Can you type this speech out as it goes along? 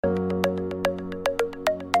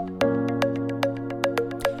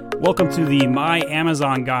Welcome to the My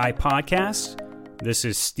Amazon Guy podcast. This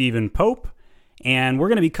is Stephen Pope, and we're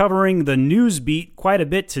going to be covering the news beat quite a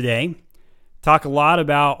bit today. Talk a lot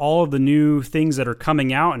about all of the new things that are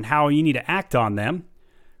coming out and how you need to act on them.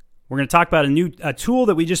 We're going to talk about a tool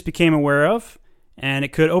that we just became aware of, and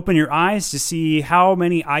it could open your eyes to see how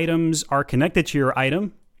many items are connected to your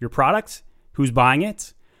item, your product, who's buying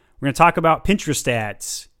it. We're going to talk about Pinterest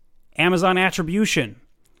ads, Amazon attribution,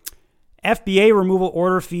 FBA removal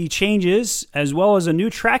order fee changes, as well as a new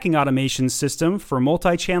tracking automation system for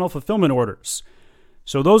multi-channel fulfillment orders.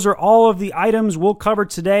 So those are all of the items we'll cover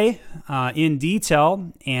today in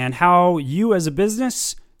detail, and how you as a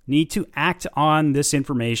business need to act on this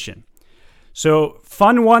information. So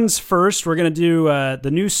fun ones first. We're going to do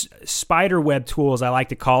the new spider web tool, as I like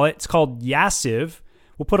to call it. It's called Yassive.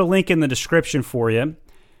 We'll put a link in the description for you.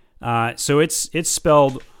 So it's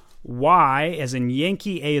spelled Y as in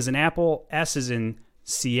Yankee, A as in Apple, S as in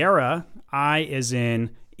Sierra, I as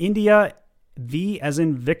in India, V as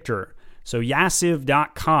in Victor. So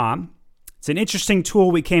Yassive.com. It's an interesting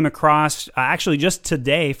tool we came across actually just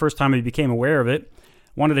today, first time we became aware of it.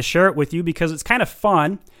 Wanted to share it with you because it's kind of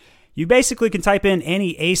fun. You basically can type in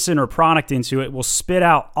any ASIN or product into it. It will spit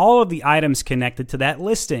out all of the items connected to that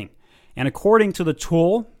listing. And according to the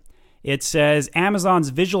tool, it says Amazon's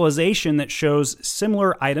visualization that shows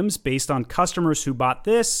similar items based on customers who bought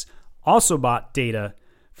this also bought data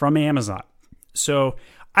from Amazon. So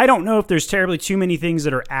I don't know if there's terribly too many things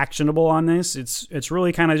that are actionable on this. It's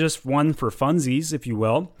really kind of just one for funsies, if you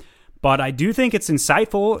will. But I do think it's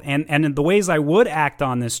insightful, and the ways I would act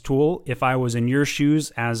on this tool if I was in your shoes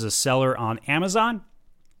as a seller on Amazon,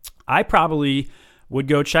 I probably would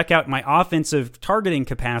go check out my offensive targeting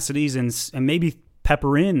capacities and maybe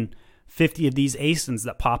pepper in 50 of these ASINs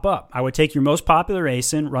that pop up. I would take your most popular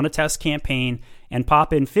ASIN, run a test campaign, and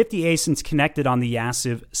pop in 50 ASINs connected on the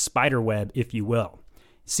Yassive spider web, if you will.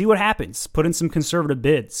 See what happens. Put in some conservative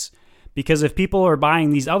bids. Because if people are buying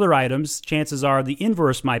these other items, chances are the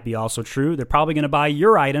inverse might be also true. They're probably going to buy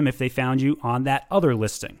your item if they found you on that other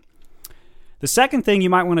listing. The second thing you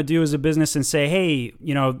might want to do as a business and say, hey,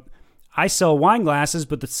 I sell wine glasses,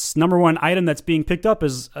 but the number one item that's being picked up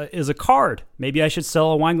is a card. Maybe I should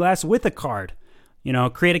sell a wine glass with a card.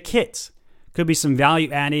 Create a kit. Could be some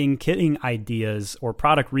value-adding kitting ideas or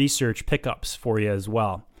product research pickups for you as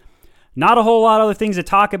well. Not a whole lot of other things to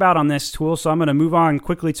talk about on this tool, so I'm going to move on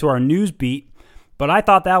quickly to our news beat, but I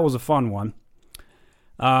thought that was a fun one.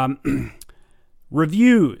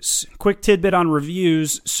 Reviews. Quick tidbit on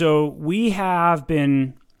reviews. So we have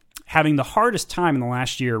been having the hardest time in the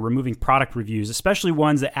last year removing product reviews, especially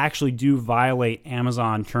ones that actually do violate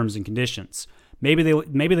Amazon terms and conditions. Maybe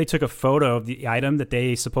they took a photo of the item that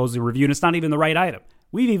they supposedly reviewed, and it's not even the right item.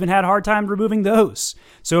 We've even had a hard time removing those.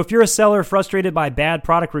 So if you're a seller frustrated by bad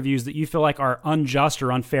product reviews that you feel like are unjust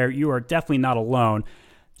or unfair, you are definitely not alone.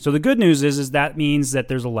 So the good news is that means that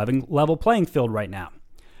there's a level playing field right now.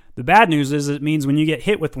 The bad news is it means when you get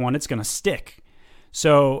hit with one, it's going to stick.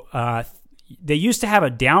 So they used to have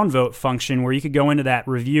a downvote function where you could go into that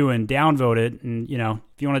review and downvote it. And,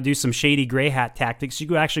 if you want to do some shady gray hat tactics, you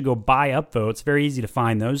could actually go buy upvotes. Very easy to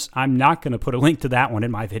find those. I'm not going to put a link to that one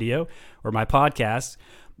in my video or my podcast,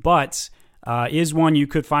 but is one you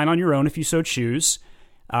could find on your own if you so choose.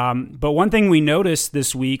 But one thing we noticed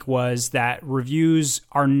this week was that reviews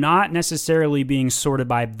are not necessarily being sorted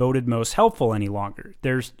by voted most helpful any longer.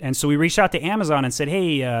 And so we reached out to Amazon and said,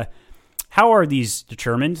 hey, how are these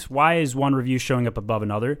determined? Why is one review showing up above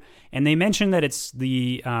another? And they mentioned that it's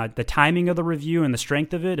the timing of the review and the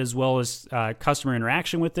strength of it, as well as customer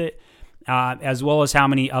interaction with it, as well as how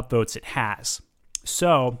many upvotes it has.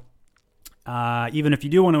 So even if you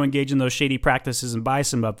do want to engage in those shady practices and buy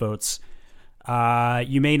some upvotes,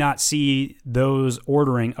 you may not see those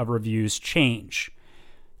ordering of reviews change,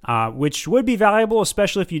 which would be valuable,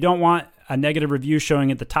 especially if you don't want a negative review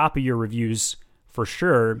showing at the top of your reviews for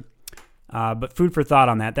sure. But food for thought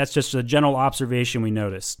on that. That's just a general observation we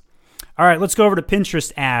noticed. All right, let's go over to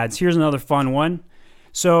Pinterest ads. Here's another fun one.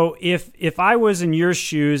 So if I was in your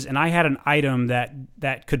shoes and I had an item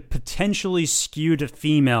that could potentially skew to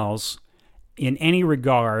females in any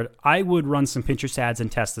regard, I would run some Pinterest ads and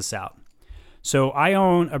test this out. So I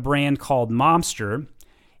own a brand called Momster,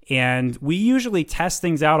 and we usually test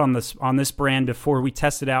things out on this brand before we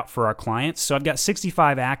test it out for our clients. So I've got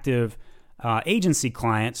 65 active agency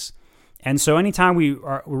clients. And so anytime we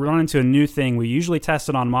run into a new thing, we usually test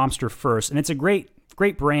it on Momster first. And it's a great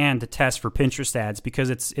brand to test for Pinterest ads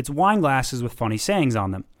because it's wine glasses with funny sayings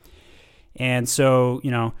on them. And so,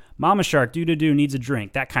 Mama Shark, do needs a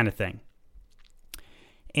drink, that kind of thing.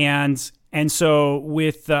 And so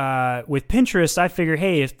with Pinterest, I figure,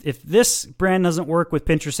 hey, if this brand doesn't work with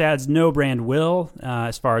Pinterest ads, no brand will,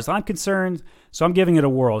 as far as I'm concerned. So I'm giving it a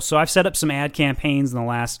whirl. So I've set up some ad campaigns in the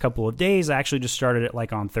last couple of days. I actually just started it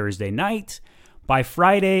like on Thursday night. By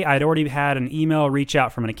Friday, I'd already had an email reach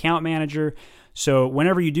out from an account manager. So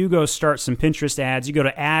whenever you do go start some Pinterest ads, you go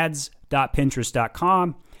to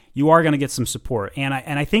ads.pinterest.com. You are going to get some support. And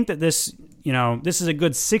I think that this is a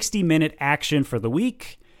good 60-minute action for the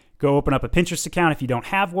week. Go open up a Pinterest account if you don't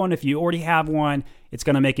have one. If you already have one, it's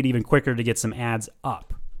going to make it even quicker to get some ads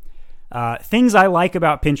up. Things I like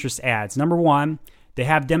about Pinterest ads. Number one, they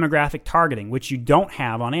have demographic targeting, which you don't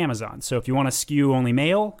have on Amazon. So if you want to skew only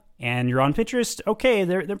male and you're on Pinterest, okay,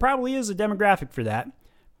 there probably is a demographic for that.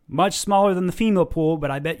 Much smaller than the female pool,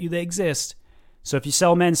 but I bet you they exist. So if you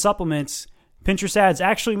sell men's supplements, Pinterest ads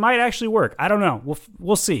might actually work. I don't know.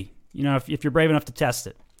 We'll see. If you're brave enough to test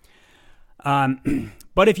it.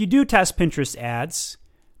 But if you do test Pinterest ads,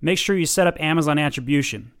 make sure you set up Amazon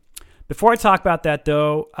attribution. Before I talk about that,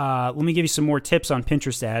 though, let me give you some more tips on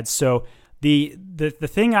Pinterest ads. So the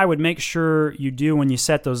thing I would make sure you do when you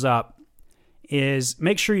set those up is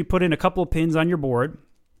make sure you put in a couple of pins on your board.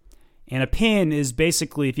 And a pin is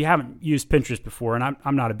basically, if you haven't used Pinterest before, and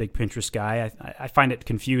I'm not a big Pinterest guy, I find it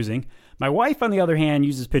confusing. My wife, on the other hand,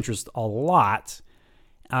 uses Pinterest a lot.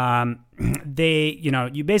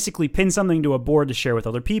 You basically pin something to a board to share with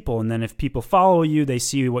other people. And then if people follow you, they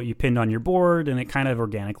see what you pinned on your board and it kind of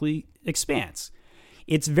organically expands.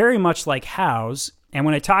 It's very much like Houzz. And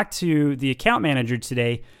when I talked to the account manager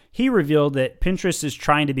today, he revealed that Pinterest is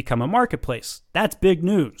trying to become a marketplace. That's big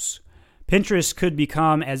news. Pinterest could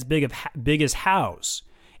become as big as Houzz.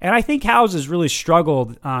 And I think Houzz has really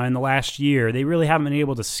struggled in the last year. They really haven't been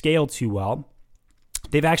able to scale too well.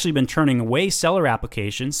 They've actually been turning away seller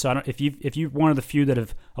applications. So if you're one of the few that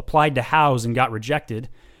have applied to Houzz and got rejected,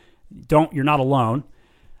 you're not alone.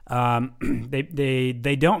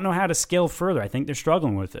 They don't know how to scale further. I think they're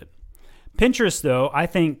struggling with it. Pinterest, though, I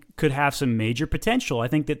think could have some major potential. I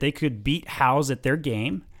think that they could beat Houzz at their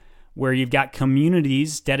game, where you've got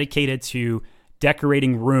communities dedicated to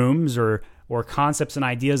decorating rooms or concepts and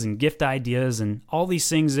ideas and gift ideas and all these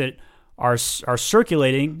things that are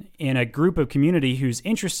circulating in a group of community who's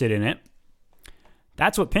interested in it.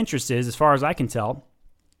 That's what Pinterest is, as far as I can tell.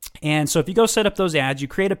 And so if you go set up those ads, you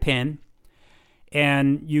create a pin,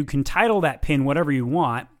 and you can title that pin whatever you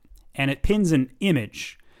want, and it pins an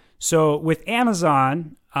image. So with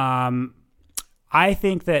Amazon, I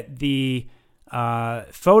think that the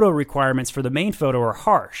photo requirements for the main photo are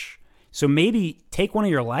harsh. So maybe take one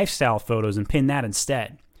of your lifestyle photos and pin that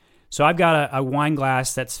instead. So I've got a wine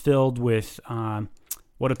glass that's filled with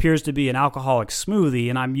what appears to be an alcoholic smoothie,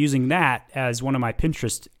 and I'm using that as one of my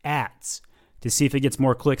Pinterest ads to see if it gets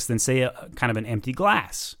more clicks than, say, kind of an empty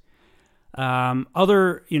glass.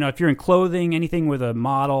 If you're in clothing, anything with a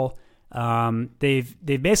model,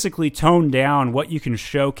 they've basically toned down what you can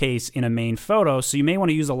showcase in a main photo. So you may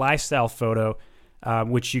want to use a lifestyle photo,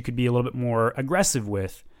 which you could be a little bit more aggressive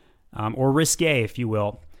with, or risque, if you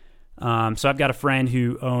will. So I've got a friend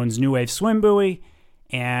who owns New Wave Swim Buoy,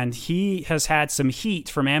 and he has had some heat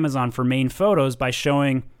from Amazon for main photos by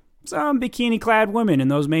showing some bikini-clad women in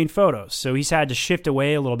those main photos. So he's had to shift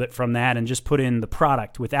away a little bit from that and just put in the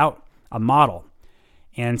product without a model.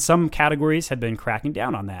 And some categories have been cracking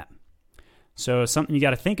down on that. So something you got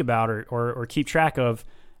to think about or keep track of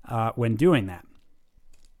when doing that.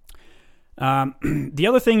 The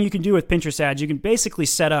other thing you can do with Pinterest ads, you can basically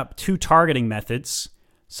set up two targeting methods.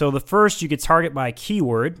 So the first, you could target by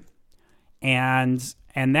keyword, and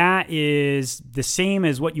that is the same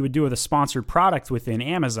as what you would do with a sponsored product within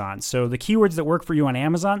Amazon. So the keywords that work for you on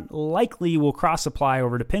Amazon likely will cross-apply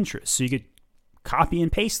over to Pinterest. So you could copy and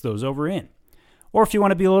paste those over in. Or if you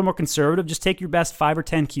want to be a little more conservative, just take your best 5 or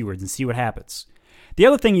 10 keywords and see what happens. The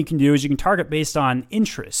other thing you can do is you can target based on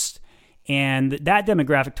interest. And that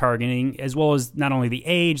demographic targeting, as well as not only the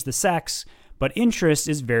age, the sex, but interest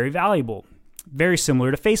is very valuable. Very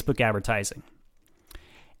similar to Facebook advertising.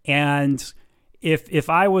 And if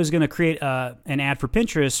I was going to create an ad for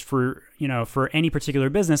Pinterest for any particular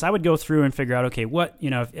business, I would go through and figure out, okay,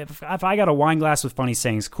 if I got a wine glass with funny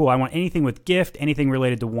sayings, cool. I want anything with gift, anything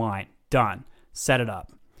related to wine. Done. Set it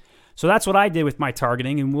up. So that's what I did with my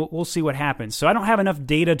targeting, and we'll see what happens. So I don't have enough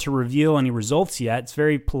data to reveal any results yet. It's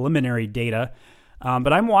very preliminary data,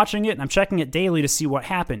 but I'm watching it and I'm checking it daily to see what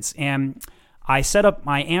happens. And I set up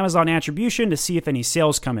my Amazon attribution to see if any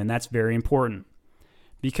sales come in. That's very important,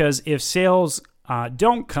 because if sales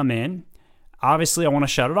don't come in, obviously I want to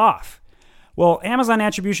shut it off. Well, Amazon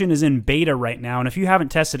Attribution is in beta right now, and if you haven't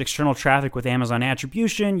tested external traffic with Amazon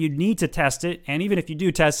Attribution, you'd need to test it, and even if you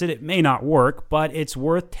do test it, it may not work, but it's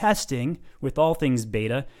worth testing with all things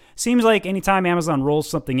beta. Seems like anytime Amazon rolls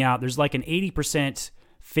something out, there's like an 80%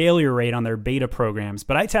 failure rate on their beta programs,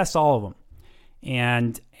 but I test all of them.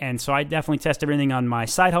 And so I definitely test everything on my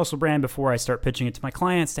side hustle brand before I start pitching it to my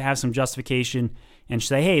clients to have some justification and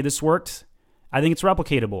say, hey, this worked. I think it's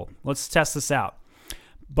replicatable. Let's test this out.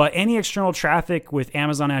 But any external traffic with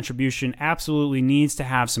Amazon Attribution absolutely needs to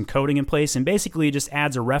have some coding in place, and basically it just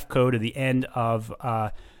adds a ref code at the end of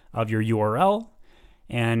your URL.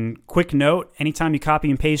 And quick note, anytime you copy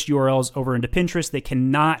and paste URLs over into Pinterest, they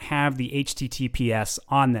cannot have the HTTPS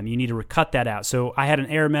on them. You need to cut that out. So I had an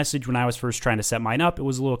error message when I was first trying to set mine up. It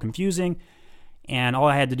was a little confusing, and all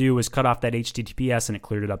I had to do was cut off that HTTPS, and it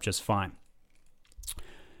cleared it up just fine.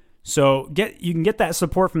 So you can get that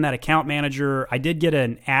support from that account manager. I did get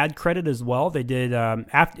an ad credit as well. They did,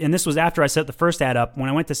 and this was after I set the first ad up. When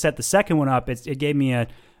I went to set the second one up, it gave me a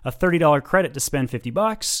 $30 credit to spend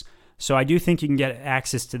 $50. So I do think you can get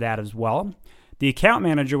access to that as well. The account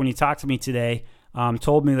manager, when he talked to me today,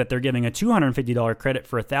 told me that they're giving a $250 credit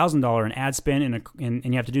for $1,000 in ad spend, and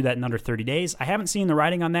you have to do that in under 30 days. I haven't seen the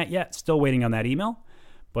writing on that yet. Still waiting on that email.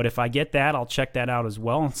 But if I get that, I'll check that out as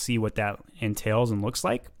well and see what that entails and looks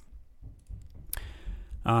like.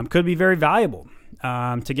 Could be very valuable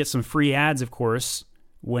to get some free ads, of course,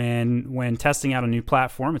 when testing out a new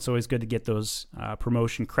platform. It's always good to get those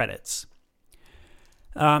promotion credits.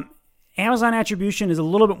 Amazon Attribution is a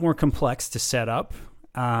little bit more complex to set up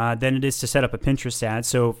than it is to set up a Pinterest ad.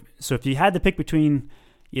 So if you had to pick between,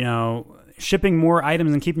 shipping more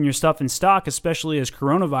items and keeping your stuff in stock, especially as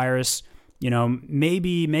coronavirus,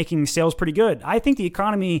 maybe making sales pretty good. I think the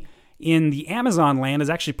economy in the Amazon land is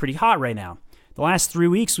actually pretty hot right now. The last 3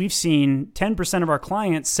 weeks, we've seen 10% of our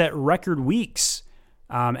clients set record weeks,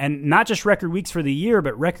 and not just record weeks for the year,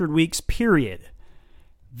 but record weeks, period.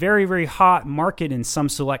 Very, very hot market in some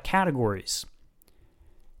select categories.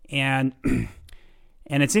 And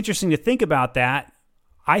it's interesting to think about that.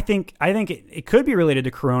 I think it could be related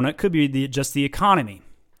to Corona. It could be just the economy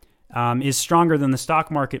is stronger than the stock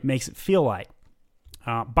market makes it feel like.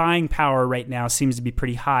 Buying power right now seems to be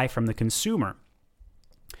pretty high from the consumer.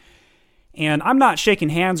 And I'm not shaking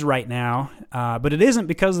hands right now, but it isn't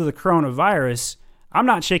because of the coronavirus. I'm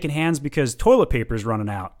not shaking hands because toilet paper is running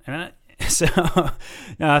out. So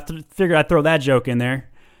I figured I'd throw that joke in there.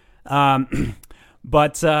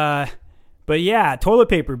 But yeah, toilet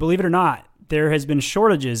paper, believe it or not, there has been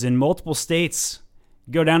shortages in multiple states.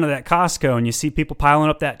 You go down to that Costco and you see people piling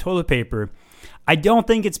up that toilet paper. I don't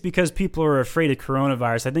think it's because people are afraid of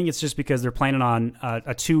coronavirus. I think it's just because they're planning on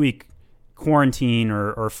a 2-week quarantine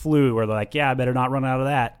or flu where they're like, yeah, I better not run out of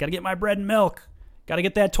that. Got to get my bread and milk. Got to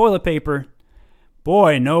get that toilet paper.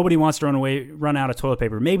 Boy, nobody wants to run out of toilet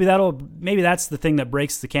paper. Maybe that's the thing that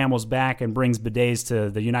breaks the camel's back and brings bidets to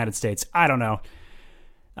the United States. I don't know.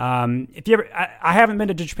 I haven't been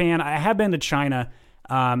to Japan. I have been to China.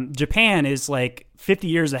 Japan is like 50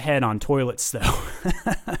 years ahead on toilets, though.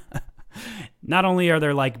 Not only are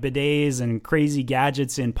there like bidets and crazy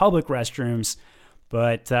gadgets in public restrooms,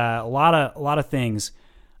 but a lot of things.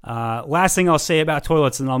 Last thing I'll say about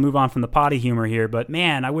toilets, and I'll move on from the potty humor here, but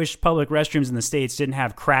man, I wish public restrooms in the States didn't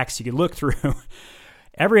have cracks you could look through.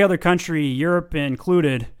 Every other country, Europe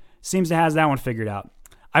included, seems to have that one figured out.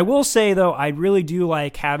 I will say, though, I really do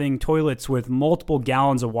like having toilets with multiple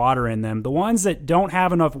gallons of water in them. The ones that don't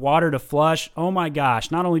have enough water to flush, oh my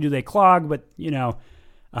gosh, not only do they clog, but,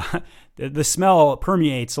 the smell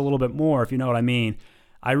permeates a little bit more, if you know what I mean.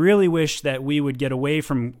 I really wish that we would get away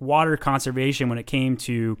from water conservation when it came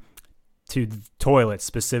to toilets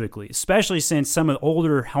specifically, especially since some of the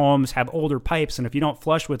older homes have older pipes, and if you don't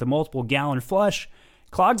flush with a multiple gallon flush,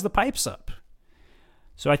 it clogs the pipes up.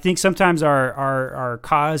 So I think sometimes our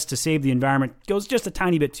cause to save the environment goes just a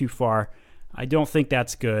tiny bit too far. I don't think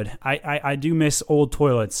that's good. I do miss old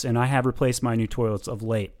toilets, and I have replaced my new toilets of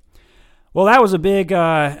late. Well, that was a big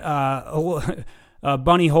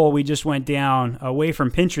bunny hole we just went down away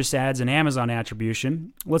from Pinterest ads and Amazon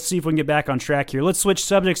attribution. Let's see if we can get back on track here. Let's switch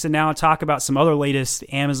subjects and now talk about some other latest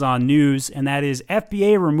Amazon news, and that is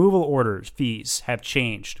FBA removal orders fees have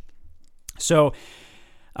changed. So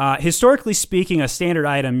historically speaking, a standard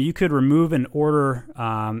item, you could remove an order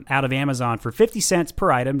out of Amazon for 50 cents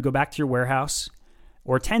per item to go back to your warehouse,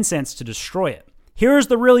 or 10 cents to destroy it. Here's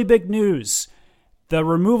the really big news. The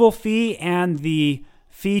removal fee and the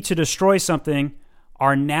fee to destroy something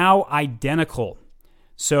are now identical.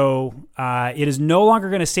 So it is no longer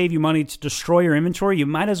going to save you money to destroy your inventory. You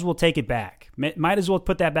might as well take it back. Might as well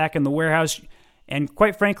put that back in the warehouse And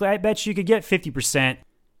quite frankly, I bet you could get 50%.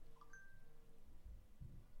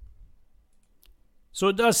 So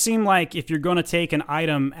it does seem like if you're going to take an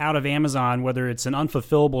item out of Amazon, whether it's an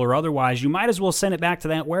unfulfillable or otherwise, you might as well send it back to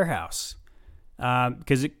that warehouse.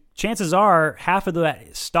 Because chances are half of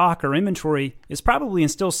that stock or inventory is probably in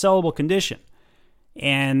still sellable condition.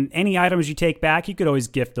 And any items you take back, you could always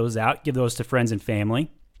gift those out, give those to friends and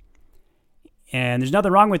family. And there's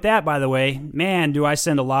nothing wrong with that, by the way. Man, do I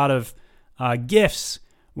send a lot of gifts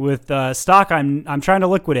with stock I'm trying to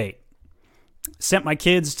liquidate. Sent my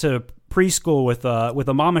kids to preschool with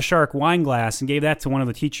a Mama Shark wine glass and gave that to one of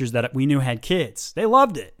the teachers that we knew had kids. They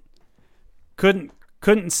loved it.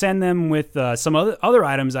 Couldn't send them with some other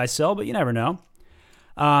items I sell, but you never know.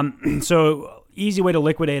 So easy way to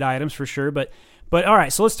liquidate items for sure. But all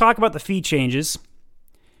right, so let's talk about the fee changes.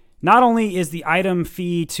 Not only is the item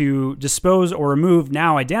fee to dispose or remove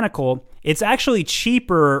now identical, it's actually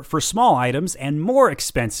cheaper for small items and more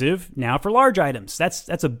expensive now for large items.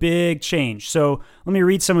 That's a big change. So let me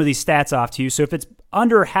read some of these stats off to you. So if it's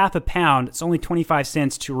under half a pound, it's only 25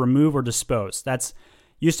 cents to remove or dispose. That's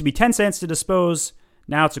used to be 10 cents to dispose.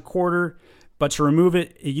 Now it's a quarter. But to remove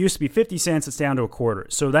it, it used to be 50 cents. It's down to a quarter.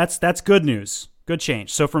 So that's good news. Good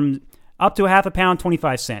change. So from up to a half a pound,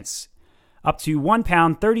 25 cents. Up to 1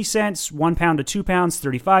 pound, 30 cents, 1 pound to 2 pounds,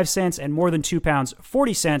 35 cents, and more than 2 pounds,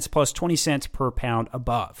 40 cents, plus 20 cents per pound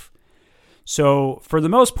above. So for the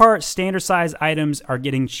most part, standard size items are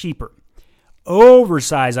getting cheaper.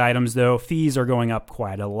 Oversized items, though, fees are going up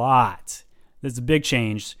quite a lot. This is a big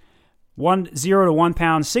change. 0 to 1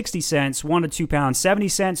 pound, 60 cents, 1 to 2 pounds, 70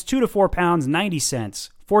 cents, 2 to 4 pounds, 90 cents,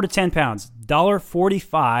 4 to 10 pounds,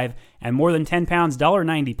 $1.45, and more than 10 pounds,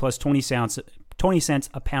 $1.90, plus 20 cents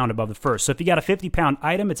a pound above the first. So if you got a 50-pound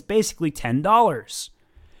item, it's basically $10.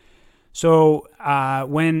 So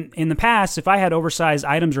when in the past, if I had oversized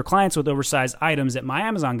items or clients with oversized items at My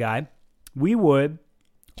Amazon Guy, we would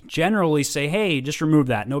generally say, hey, just remove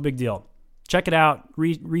that. No big deal. Check it out.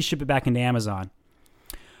 Reship it back into Amazon.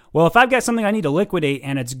 Well, if I've got something I need to liquidate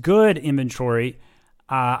and it's good inventory,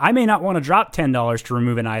 I may not want to drop $10 to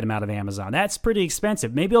remove an item out of Amazon. That's pretty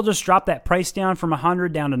expensive. Maybe I'll just drop that price down from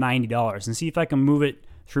 $100 down to $90 and see if I can move it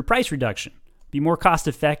through price reduction. Be more cost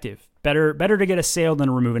effective. Better to get a sale than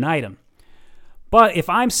to remove an item. But if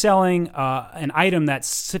I'm selling an item that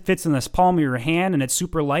fits in this palm of your hand and it's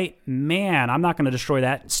super light, man, I'm not going to destroy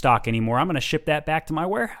that stock anymore. I'm going to ship that back to my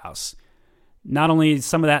warehouse. Not only is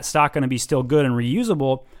some of that stock going to be still good and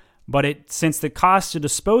reusable, but since the cost to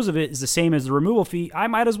dispose of it is the same as the removal fee, I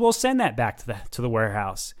might as well send that back to the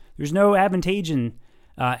warehouse. There's no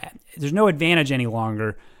there's no advantage any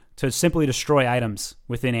longer to simply destroy items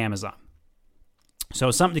within Amazon.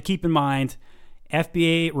 So something to keep in mind,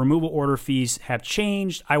 FBA removal order fees have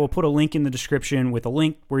changed. I will put a link in the description with a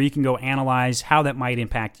link where you can go analyze how that might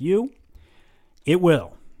impact you. It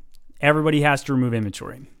will. Everybody has to remove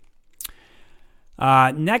inventory.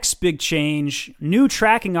 Next big change, new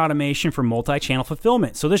tracking automation for multi-channel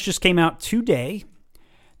fulfillment. So this just came out today.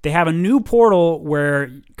 They have a new portal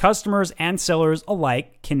where customers and sellers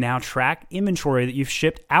alike can now track inventory that you've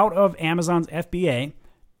shipped out of Amazon's FBA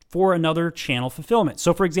for another channel fulfillment.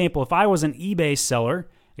 So for example, if I was an eBay seller,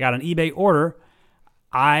 I got an eBay order,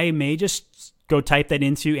 I may just go type that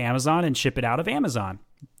into Amazon and ship it out of Amazon.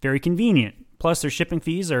 Very convenient. Plus their shipping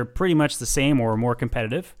fees are pretty much the same or more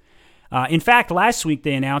competitive. In fact, last week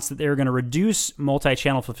they announced that they were going to reduce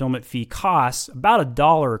multi-channel fulfillment fee costs about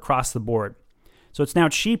 $1 across the board. So it's now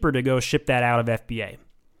cheaper to go ship that out of FBA,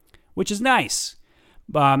 which is nice.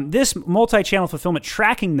 This multi-channel fulfillment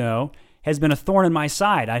tracking, though, has been a thorn in my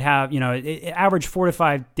side. I'd have, it averaged 4 to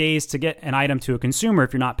 5 days to get an item to a consumer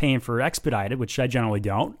if you're not paying for expedited, which I generally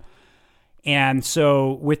don't. And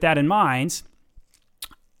so with that in mind,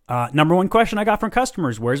 number one question I got from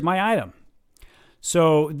customers, where's my item?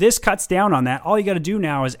 So this cuts down on that. All you got to do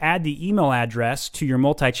now is add the email address to your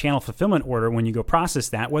multi-channel fulfillment order when you go process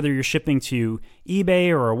that, whether you're shipping to eBay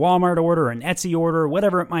or a Walmart order or an Etsy order,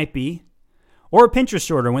 whatever it might be, or a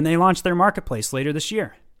Pinterest order when they launch their marketplace later this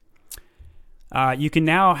year. You can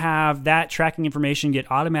now have that tracking information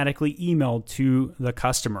get automatically emailed to the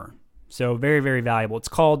customer. So very, very valuable. It's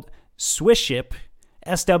called SwiShip,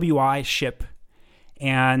 SWI Ship.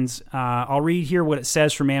 And I'll read here what it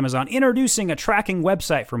says from Amazon. Introducing a tracking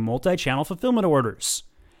website for multi-channel fulfillment orders.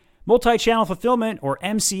 Multi-channel fulfillment, or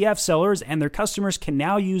MCF sellers and their customers can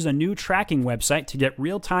now use a new tracking website to get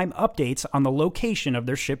real-time updates on the location of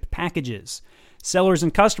their shipped packages. Sellers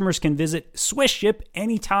and customers can visit SwiShip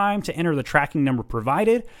anytime to enter the tracking number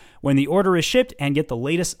provided when the order is shipped and get the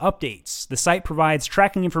latest updates. The site provides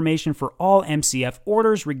tracking information for all MCF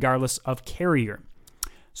orders regardless of carrier.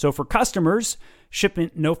 So for customers,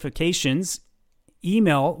 shipment notifications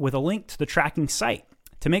email with a link to the tracking site.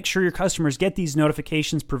 To make sure your customers get these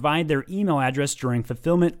notifications, provide their email address during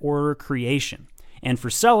fulfillment order creation. And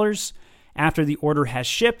for sellers, after the order has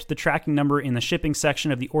shipped, the tracking number in the shipping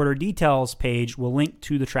section of the order details page will link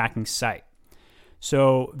to the tracking site.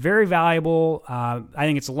 So very valuable. I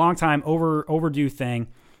think it's a long time overdue thing.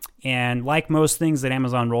 And like most things that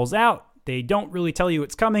Amazon rolls out, they don't really tell you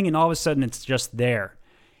it's coming, and all of a sudden it's just there.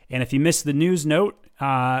 And if you miss the news note,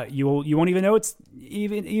 you won't even know it's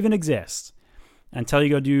even exists until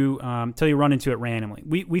you run into it randomly.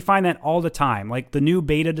 We find that all the time, like the new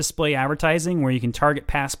beta display advertising where you can target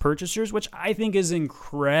past purchasers, which I think is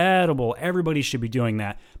incredible. Everybody should be doing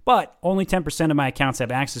that. But only 10% of my accounts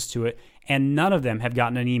have access to it, and none of them have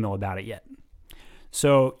gotten an email about it yet.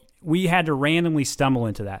 So we had to randomly stumble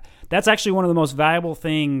into that. That's actually one of the most valuable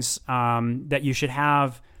things that you should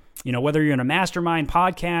have. You know, whether you're in a mastermind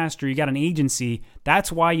podcast or you got an agency,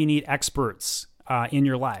 that's why you need experts in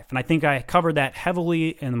your life. And I think I covered that heavily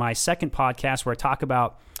in my second podcast where I talk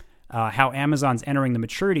about how Amazon's entering the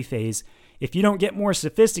maturity phase. If you don't get more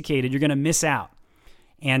sophisticated, you're going to miss out.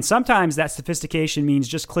 And sometimes that sophistication means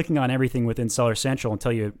just clicking on everything within Seller Central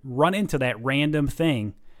until you run into that random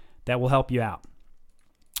thing that will help you out.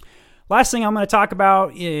 Last thing I'm going to talk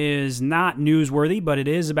about is not newsworthy, but it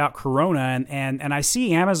is about Corona. And I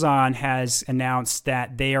see Amazon has announced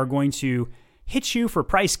that they are going to hit you for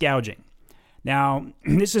price gouging. Now,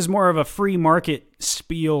 this is more of a free market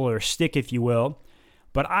spiel or stick, if you will.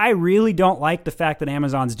 But I really don't like the fact that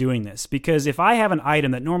Amazon's doing this, because if I have an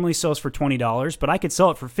item that normally sells for $20, but I could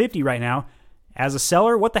sell it for $50 right now, as a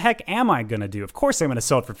seller, what the heck am I going to do? Of course I'm going to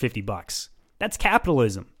sell it for $50. That's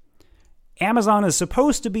capitalism. Amazon is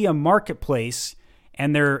supposed to be a marketplace,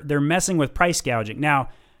 and they're messing with price gouging. Now,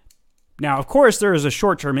 of course, there is a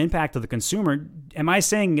short-term impact to the consumer. Am I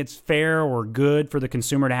saying it's fair or good for the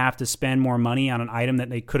consumer to have to spend more money on an item that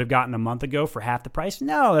they could have gotten a month ago for half the price?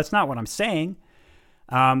 No, that's not what I'm saying.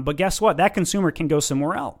 But guess what? That consumer can go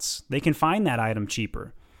somewhere else. They can find that item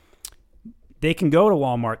cheaper. They can go to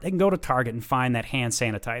Walmart. They can go to Target and find that hand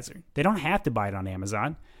sanitizer. They don't have to buy it on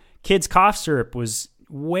Amazon. Kids' cough syrup was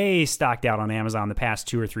way stocked out on Amazon the past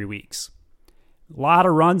 2 or 3 weeks. A lot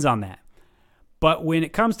of runs on that. But when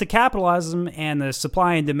it comes to capitalism and the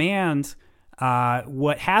supply and demand,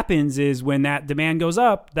 what happens is when that demand goes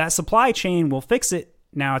up, that supply chain will fix it.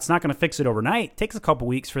 Now, it's not going to fix it overnight. It takes a couple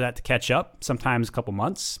weeks for that to catch up, sometimes a couple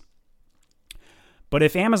months. But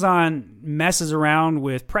if Amazon messes around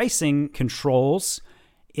with pricing controls,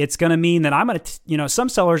 it's going to mean that some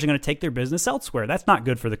sellers are going to take their business elsewhere. That's not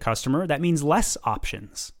good for the customer. That means less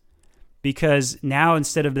options, because now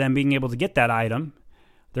instead of them being able to get that item,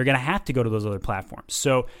 they're going to have to go to those other platforms.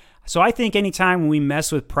 So I think anytime we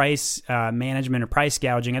mess with price management or price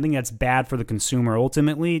gouging, I think that's bad for the consumer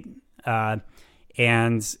ultimately. And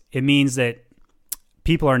it means that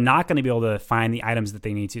people are not going to be able to find the items that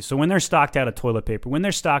they need to. So when they're stocked out of toilet paper, when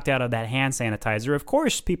they're stocked out of that hand sanitizer, of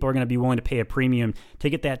course, people are going to be willing to pay a premium to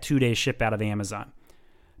get that 2-day ship out of Amazon.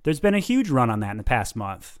 There's been a huge run on that in the past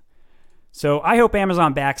month. So I hope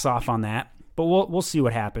Amazon backs off on that, but we'll see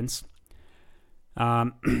what happens.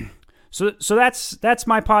 So that's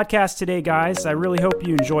my podcast today, guys. I really hope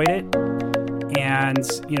you enjoyed it. And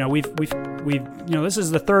we've this is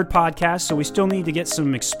the third podcast, so we still need to get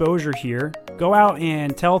some exposure here. Go out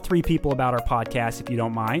and tell 3 people about our podcast if you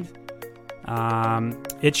don't mind.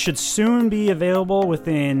 It should soon be available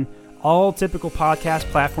within all typical podcast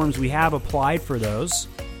platforms. We have applied for those.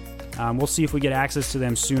 We'll see if we get access to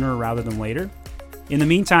them sooner rather than later. In the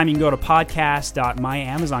meantime, you can go to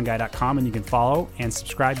podcast.myamazonguy.com and you can follow and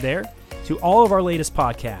subscribe there to all of our latest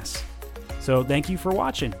podcasts. So thank you for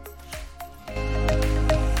watching.